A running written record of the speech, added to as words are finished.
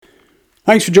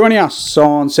Thanks for joining us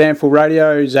on Sandful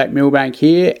Radio. Zach Milbank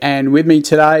here, and with me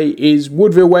today is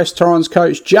Woodville West Torrens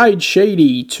coach Jade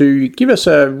Sheedy to give us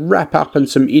a wrap-up and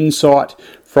some insight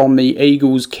from the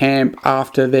Eagles camp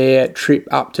after their trip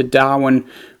up to Darwin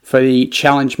for the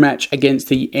challenge match against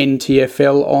the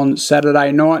NTFL on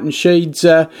Saturday night. And Sheeds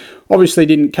obviously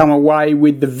didn't come away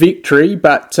with the victory,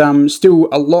 but still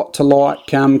a lot to like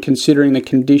considering the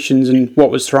conditions and what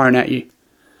was thrown at you.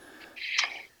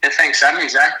 Yeah, thanks, Sammy,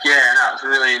 Zach. Yeah, no, it was a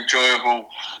really enjoyable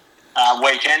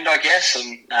weekend, I guess,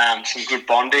 and some good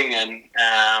bonding, and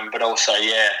but also,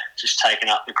 just taking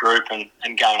up the group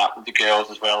and going up with the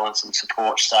girls as well, and some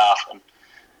support staff and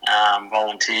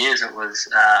volunteers. It was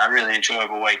a really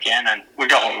enjoyable weekend, and we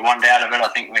got what we wanted out of it. I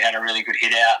think we had a really good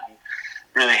hit out, and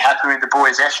really happy with the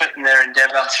boys' effort and their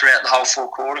endeavour throughout the whole 4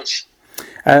 quarters.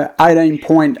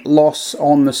 18-point loss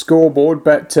on the scoreboard,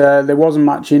 but there wasn't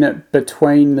much in it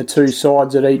between the two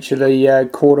sides at each of the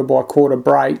quarter-by-quarter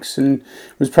breaks, and it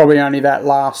was probably only that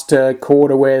last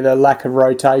quarter where the lack of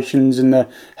rotations and the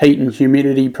heat and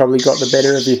humidity probably got the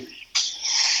better of you.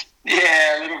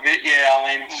 Yeah, a little bit, yeah.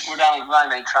 I mean, we've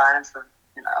only been training for,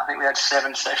 I think we had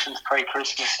 7 sessions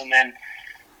pre-Christmas and then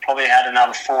probably had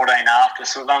another 14 after,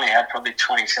 so we've only had probably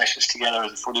 20 sessions together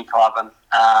as a footy club, and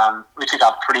we took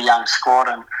up a pretty young squad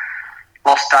and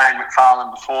lost Dane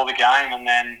McFarlane before the game, and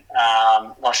then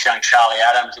lost young Charlie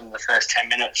Adams in the first 10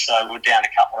 minutes, so we're down a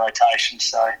couple of rotations.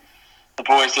 So the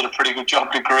boys did a pretty good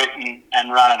job to grit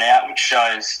and run it out, which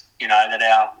shows, that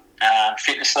our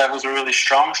fitness levels are really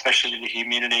strong, especially with the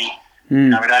humidity. We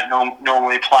don't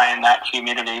normally play in that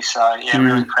humidity, so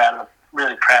really proud of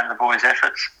the boys'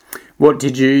 efforts. What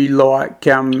did you like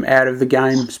out of the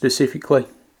game specifically?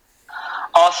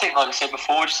 I think, like I said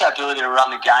before, just the ability to run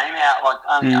the game out. Like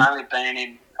only been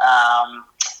in,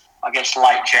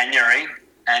 late January,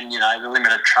 and the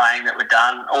limited training that we've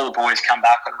done. All the boys come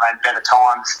back and ran better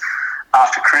times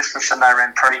after Christmas than they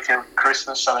ran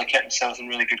pre-Christmas, so they kept themselves in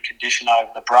really good condition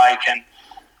over the break, and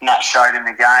that showed in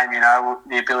the game.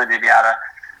 The ability to be able to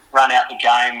run out the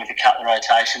game with a couple of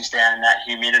rotations down in that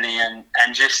humidity, and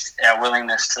just our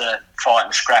willingness to fight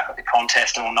and scrap at the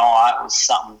contest all night was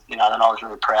something, that I was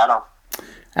really proud of.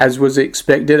 As was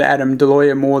expected, Adam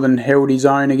Deloya more than held his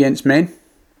own against men?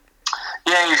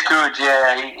 Yeah, he's good,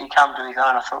 yeah. He came to his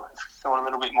own, I thought a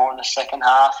little bit more in the second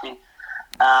half. He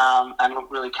and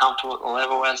looked really comfortable at the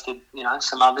level, as did,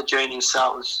 some other juniors,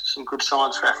 so it was some good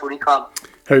signs for our footy club.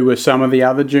 Who were some of the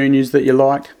other juniors that you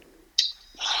liked?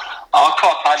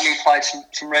 Kai Pudney played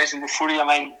some reasonable footy. I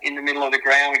mean, in the middle of the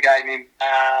ground, we gave him.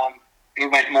 He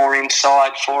went more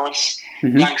inside for us.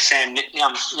 Mm-hmm.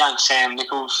 Young Sam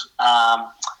Nichols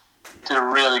did a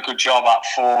really good job up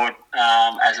forward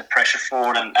as a pressure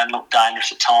forward and looked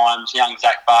dangerous at times. Young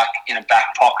Zach Buck in a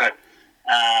back pocket.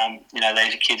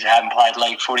 These are kids that haven't played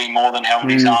league footy, more than held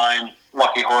his own.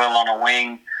 Lockie Hoyle on a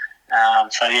wing.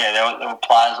 There were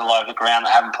players all over the ground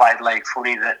that haven't played league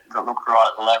footy that looked right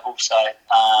at the level. So,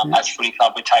 as a footy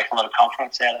club, we take a lot of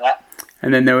confidence out of that.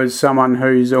 And then there was someone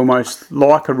who's almost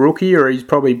like a rookie, or he's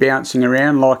probably bouncing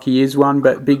around like he is one,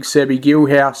 but Big Sebby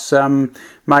Gilhouse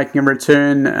making a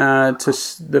return to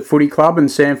the footy club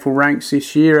and Sandful ranks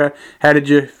this year. How did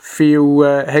you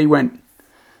feel he went?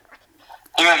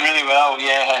 He went really well,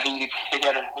 yeah. He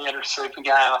had a super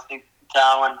game. I think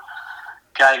Darwin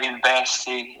gave him best.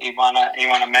 He won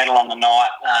a medal on the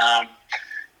night.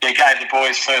 Gave the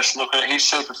boys first look at it. He's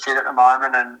super fit at the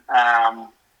moment, and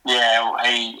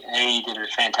he did a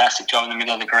fantastic job in the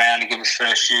middle of the ground to give us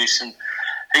first use, and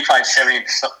he played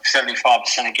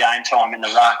 75% of game time in the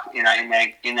ruck,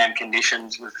 in them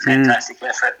conditions with fantastic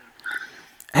effort.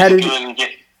 How did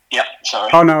sorry.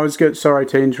 Oh no, I was good. Sorry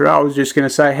to interrupt. I was just going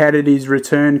to say, how did his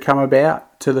return come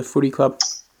about to the footy club?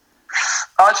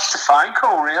 Oh, it's just a phone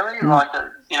call, really.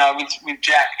 With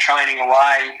Jack training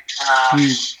away,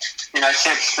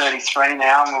 Seb's 33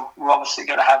 now, and we've obviously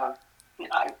got to have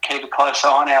keep a close eye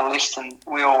on our list, and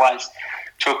we always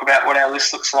talk about what our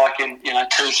list looks like in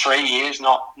 2-3 years,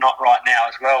 not right now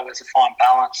as well. There's a fine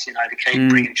balance, to keep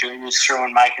bringing juniors through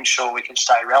and making sure we can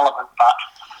stay relevant, but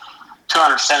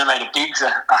 200 centimetre bigs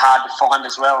are hard to find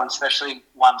as well, and especially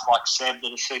ones like Seb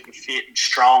that are super fit and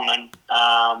strong and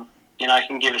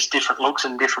can give us different looks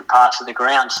in different parts of the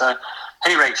ground. So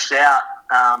he reached out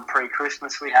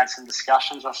pre-Christmas. We had some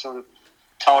discussions. I sort of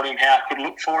told him how it could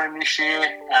look for him this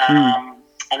year. And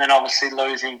then obviously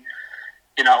losing,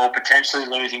 or potentially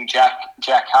losing Jack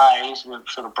Hayes, we're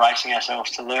sort of bracing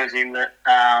ourselves to lose him, that,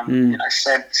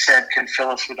 Seb can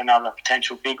fill us with another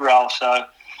potential big role. So,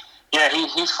 yeah,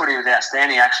 his footy was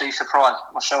outstanding, actually. He surprised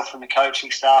myself and the coaching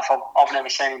staff. I've never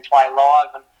seen him play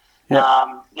live, and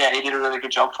he did a really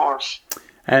good job for us.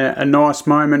 a nice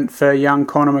moment for young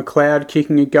Connor McLeod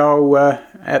kicking a goal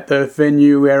at the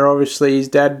venue where obviously his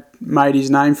dad made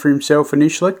his name for himself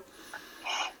initially.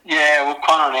 Yeah, well,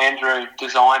 Connor and Andrew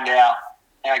designed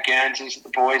our Guernseys that the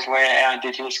boys wear, our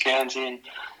Indigenous Guernsey, and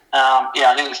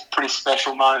I think it was a pretty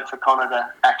special moment for Connor to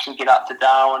actually get up to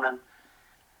Darwin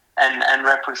and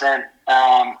represent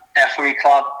our footy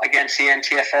club against the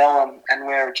NTFL and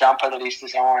wear a jumper that he's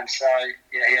designed. So,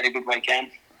 yeah, he had a good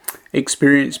weekend.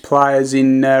 Experienced players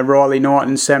in Riley Knight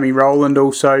and Sammy Rowland,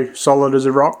 also solid as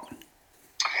a rock.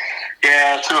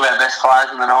 Yeah, two of our best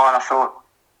players in the night. I thought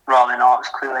Riley Knight was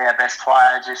clearly our best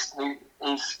player. Just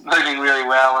he's moving really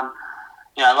well, and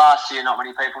last year not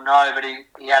many people know, but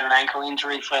he had an ankle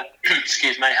injury for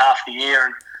half the year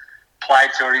and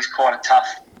played through it. He's quite a tough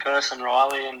person,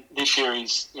 Riley, and this year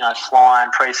he's flying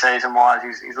pre-season wise.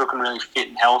 He's looking really fit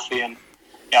and healthy, and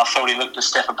I thought he looked a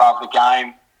step above the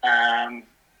game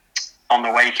on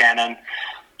the weekend. And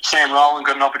Sam Rowland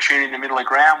got an opportunity in the middle of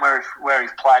ground where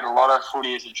he's played a lot of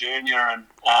footy as a junior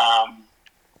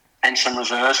and some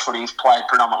reserves footy. He's played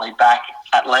predominantly back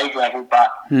at league level,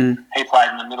 but he played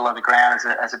in the middle of the ground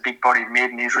as a big-bodied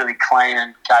mid, and he's really clean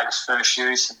and gave us first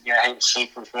use. And he was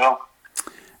super as well.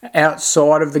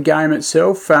 Outside of the game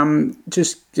itself,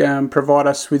 just provide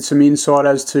us with some insight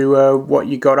as to what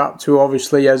you got up to,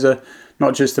 obviously as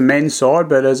not just the men's side,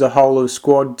 but as a whole of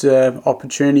squad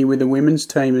opportunity with the women's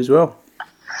team as well.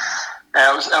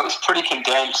 It was pretty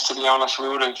condensed, to be honest. We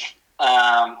would have,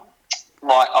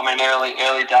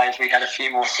 early days we had a few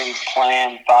more things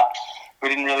planned, but we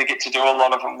didn't really get to do a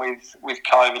lot of them with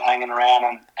COVID hanging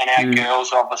around, and our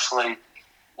girls obviously,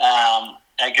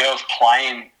 our girls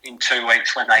play in 2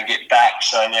 weeks when they get back,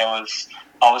 so there was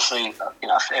obviously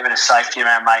a fair bit of safety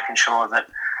around making sure that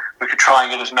we could try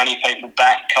and get as many people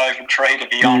back COVID-free, to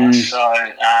be honest. So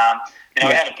we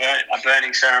had a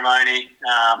burning ceremony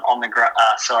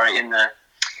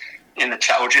in the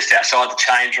just outside the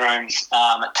change rooms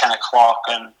at 10 o'clock,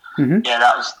 and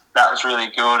that was really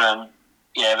good. And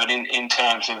but in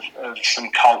terms of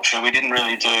some culture, we didn't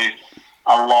really do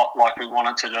a lot like we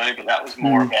wanted to do, but that was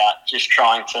more about just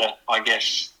trying to, I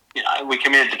guess, we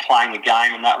committed to playing the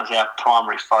game, and that was our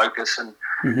primary focus, and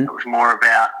it was more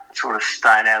about sort of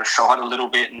staying out of sight a little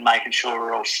bit and making sure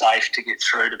we're all safe to get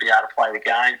through to be able to play the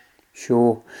game.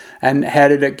 Sure. And how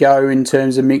did it go in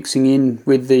terms of mixing in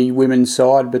with the women's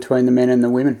side between the men and the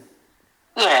women?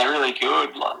 Yeah, really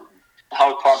good. The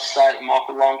whole club stayed at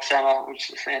Michael Long Centre, which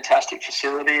is a fantastic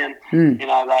facility, and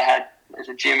there's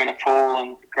a gym and a pool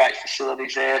and great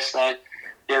facilities there. So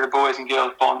the boys and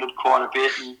girls bonded quite a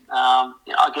bit, and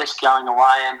I guess going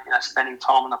away and spending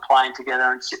time on the plane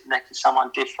together and sitting next to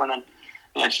someone different, and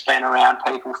just being around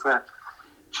people for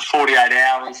 48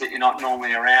 hours that you're not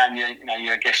normally around,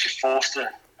 I guess you're forced to,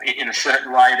 in a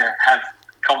certain way, to have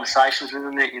conversations with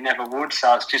them that you never would.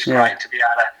 So it's just great to be able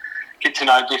to get to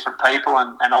know different people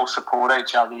and all support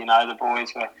each other. The boys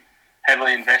were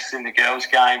heavily invested in the girls'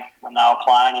 game when they were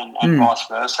playing, and vice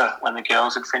versa when the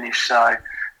girls had finished. So,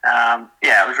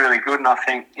 it was really good. And I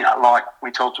think, like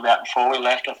we talked about before we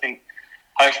left, I think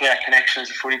hopefully our connection as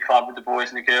a footy club with the boys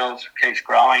and the girls keeps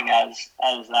growing as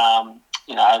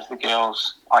the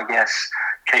girls, I guess,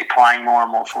 keep playing more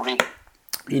and more footy.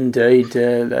 Indeed,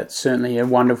 that's certainly a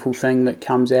wonderful thing that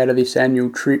comes out of this annual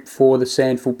trip for the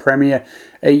SANFL Premier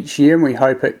each year, and we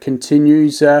hope it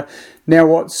continues. Now,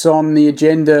 what's on the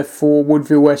agenda for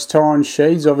Woodville West Torrens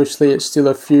Sheeds? Obviously, it's still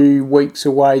a few weeks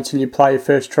away till you play your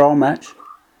first trial match.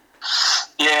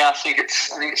 Yeah, I think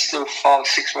it's still 5 or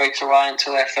 6 weeks away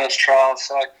until our first trial.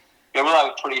 So we'll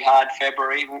have a pretty hard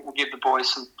February. We'll give the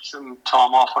boys some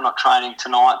time off. We're not training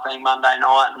tonight, being Monday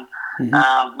night,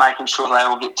 and making sure they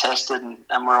all get tested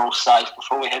and we're all safe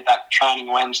before we head back to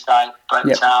training Wednesday. But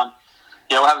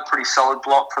we'll have a pretty solid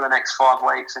block for the next 5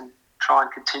 weeks and try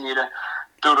and continue to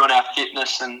build on our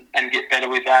fitness and get better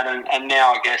with that. And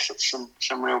now I guess it's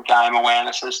some real game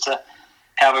awareness as to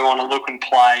how we want to look and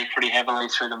play pretty heavily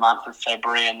through the month of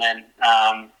February, and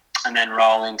then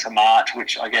roll into March,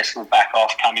 which I guess will back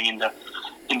off coming into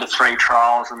 3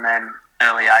 trials, and then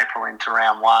early April into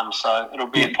round 1. So it'll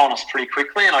be upon us pretty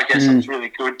quickly, and I guess it's really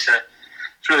good to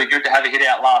have a hit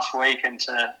out last week and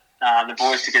to the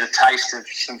boys to get a taste of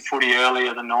some footy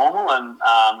earlier than normal, and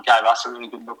gave us a really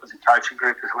good look as a coaching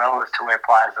group as well as to where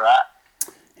players are at.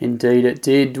 Indeed it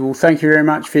did. Well, thank you very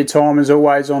much for your time as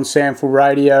always on SANFL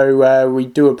Radio. We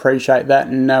do appreciate that,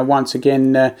 and once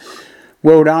again,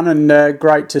 well done, and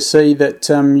great to see that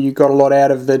you got a lot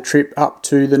out of the trip up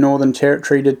to the Northern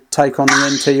Territory to take on the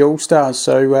NT All-Stars.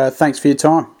 So thanks for your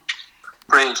time.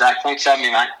 Brilliant, Zach. Thanks for having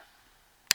me, mate.